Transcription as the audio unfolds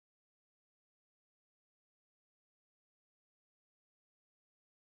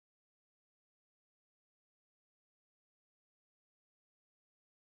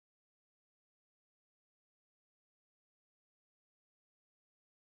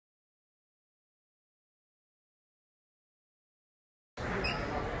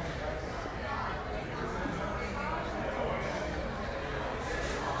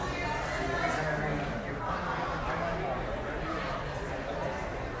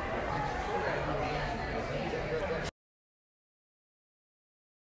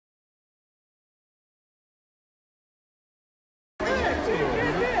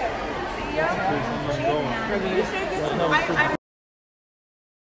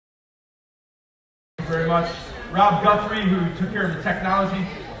very much. Rob Guthrie, who took care of the technology.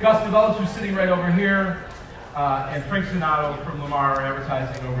 Gus Developes, who's sitting right over here. And Frank Sonato from Lamar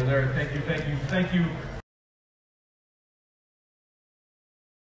Advertising over there. Thank you, thank you, thank you.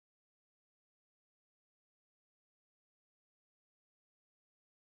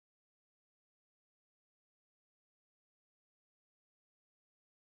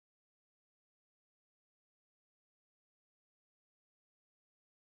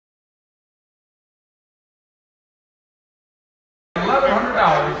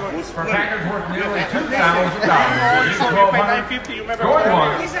 $1,100 for packers worth nearly $2,000. Going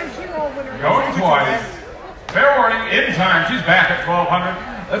once, going twice. Fair warning, in time. She's back at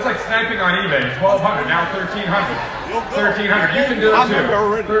 $1,200. That's like sniping on eBay. $1,200 now $1,300. $1,300. You can do it too.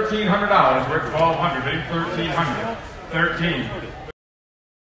 $1,300. We're at $1,200. Big $1,300. 13.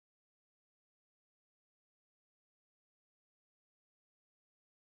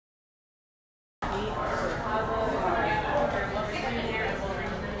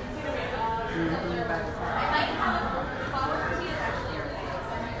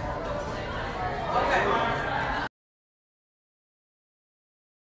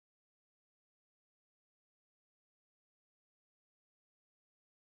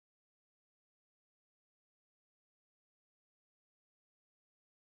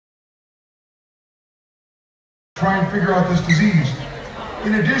 Try and figure out this disease.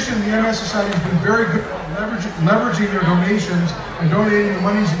 In addition, the MS Society has been very good at leveraging their donations and donating the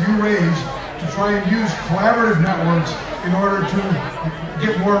monies that you raise to try and use collaborative networks in order to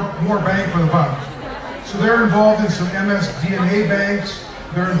get more bang for the buck. So they're involved in some MS DNA banks,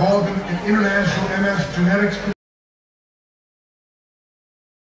 they're involved in international MS genetics.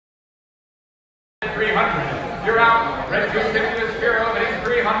 300. You're out. Red 250 with Spiro hitting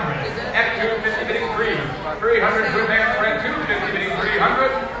 300. F250 hitting 3. 300 to advance. Red 250 hitting 300.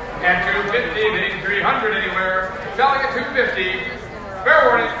 And 250 hitting 300 anywhere. Selling at 250. Fair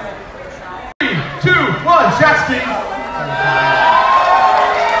warning. 3, 2, 1. Shasky.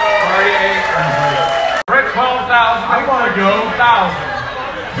 48. Red 12,000. I want to go.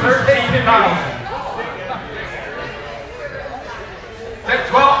 1,000. 13,000. At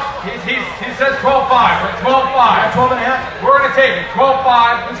 12. He says 12.5. We're at 12.5. 12 and a half. We're going to take it.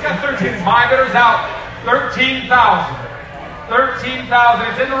 12.5. Who's got 13? My bidder's out. 13,000. 13,000.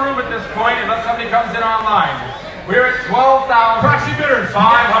 It's in the room at this point unless somebody comes in online. We're at 12,000. Proxy bidders.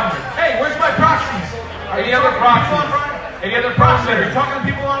 500. Hey, where's my proxies? Any other proxies? Any other proxies? Are you talking to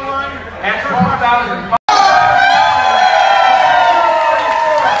people online? At 12,000.